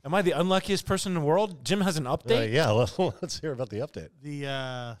update. Am I the unluckiest person in the world? Jim has an update? Yeah, let's hear about the update.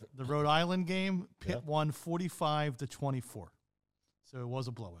 The Rhode Island game, Pitt won 45-24. So it was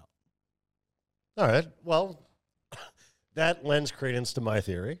a blowout. All right. Well, that lends credence to my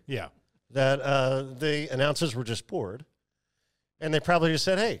theory. Yeah. That the announcers were just bored. And they probably just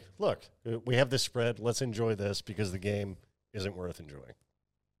said, hey, look, we have this spread. Let's enjoy this because the game isn't worth enjoying.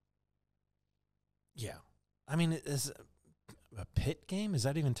 Yeah. I mean, is a Pitt game? Is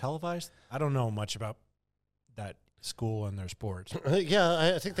that even televised? I don't know much about that school and their sports.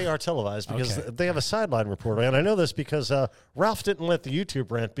 Yeah, I think they are televised because they have a sideline reporter. And I know this because Ralph didn't let the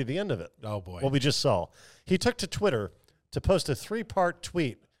YouTube rant be the end of it. Oh, boy. What we just saw. He took to Twitter to post a 3-part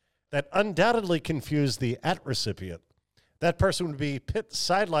tweet that undoubtedly confused the recipient. That person would be Pitt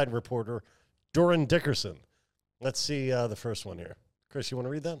sideline reporter Doran Dickerson. Let's see the first one here. Chris, you want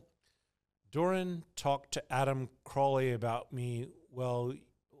to read that? Doran talked to Adam Crawley about me. Well,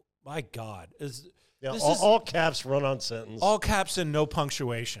 my God. All caps, run-on sentence. All caps and no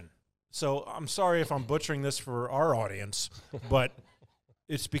punctuation. So I'm sorry if I'm butchering this for our audience, but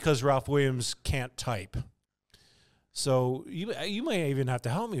it's because Ralph Williams can't type. So you may even have to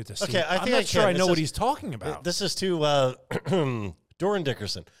help me with this. Okay, I'm not sure I know what he's talking about. This is to Doran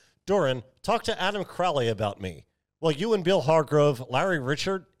Dickerson. Doran, talk to Adam Crowley about me. Well, you and Bill Hargrove, Larry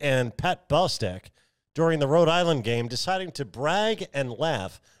Richard, and Pat Bostek during the Rhode Island game deciding to brag and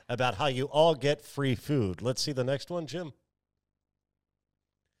laugh about how you all get free food. Let's see the next one, Jim.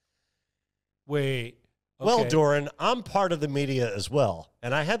 Wait. Okay. Well, Doran, I'm part of the media as well,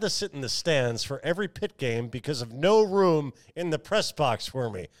 and I had to sit in the stands for every Pitt game because of no room in the press box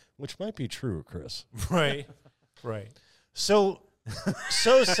for me, which might be true, Chris. Right. Right. So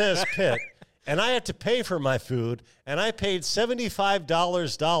says Pitt. and I had to pay for my food, and I paid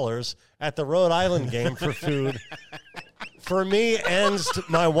 $75 at the Rhode Island game for food for me and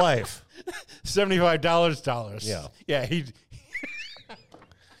my wife. $75. Yeah. Yeah,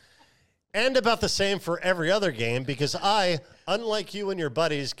 And about the same for every other game because I, unlike you and your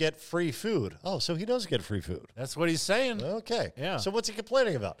buddies, get free food. Oh, so he does get free food. That's what he's saying. Okay. Yeah. So what's he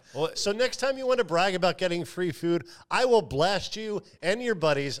complaining about? Well, so next time you want to brag about getting free food, I will blast you and your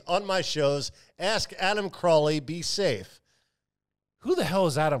buddies on my shows. Ask Adam Crawley, be safe. Who the hell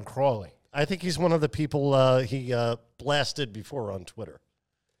is Adam Crawley? I think he's one of the people he blasted before on Twitter.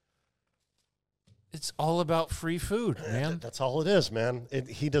 It's all about free food, man. That's all it is, man.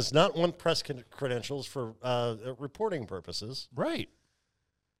 He does not want press credentials for reporting purposes. Right.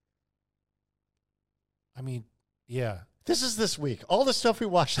 I mean, yeah. This is this week. All the stuff we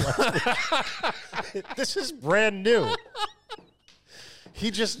watched last week. This is brand new.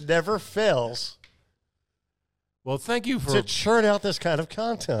 He just never fails. Well, thank you for to churn out this kind of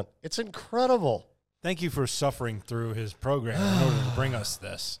content. It's incredible. Thank you for suffering through his program in order to bring us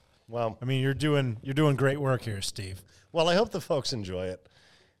this. Well, I mean, you're doing great work here, Steve. Well, I hope the folks enjoy it.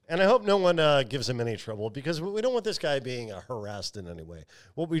 And I hope no one gives him any trouble because we don't want this guy being harassed in any way.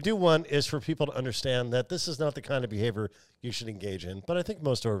 What we do want is for people to understand that this is not the kind of behavior you should engage in. But I think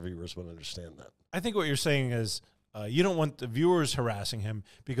most of our viewers would understand that. I think what you're saying is you don't want the viewers harassing him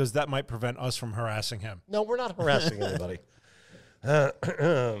because that might prevent us from harassing him. No, we're not harassing anybody.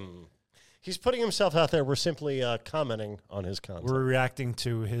 He's putting himself out there. We're simply commenting on his content. We're reacting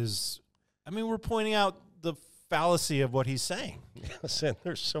to his... I mean, we're pointing out the fallacy of what he's saying. Yes, and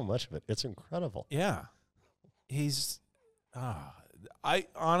there's so much of it. It's incredible. Yeah. He's... I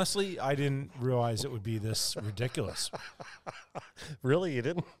honestly, I didn't realize it would be this ridiculous. Really? You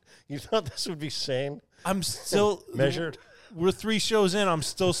didn't? You thought this would be sane? I'm still... measured? We're 3 shows in. I'm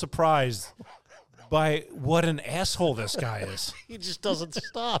still surprised by what an asshole this guy is. He just doesn't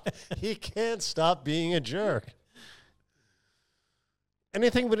stop. He can't stop being a jerk.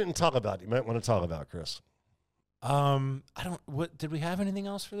 Anything we didn't talk about you might want to talk about, Chris? I don't... What did we have anything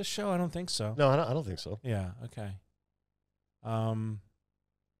else for the show? I don't think so. No, I don't think so. Yeah, okay.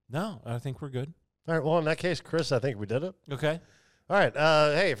 No, I think we're good. All right, well, in that case, Chris, I think we did it. Okay. All right,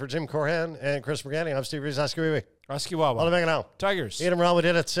 hey, for Jim Corhan and Chris Bergani, I'm Steve Reeves. Oskiwawa. All the back now. Tigers. Eat 'em raw, we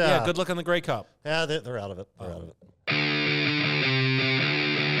did it. Yeah, good luck on the Grey Cup. Yeah, they're out of it. They're out of it.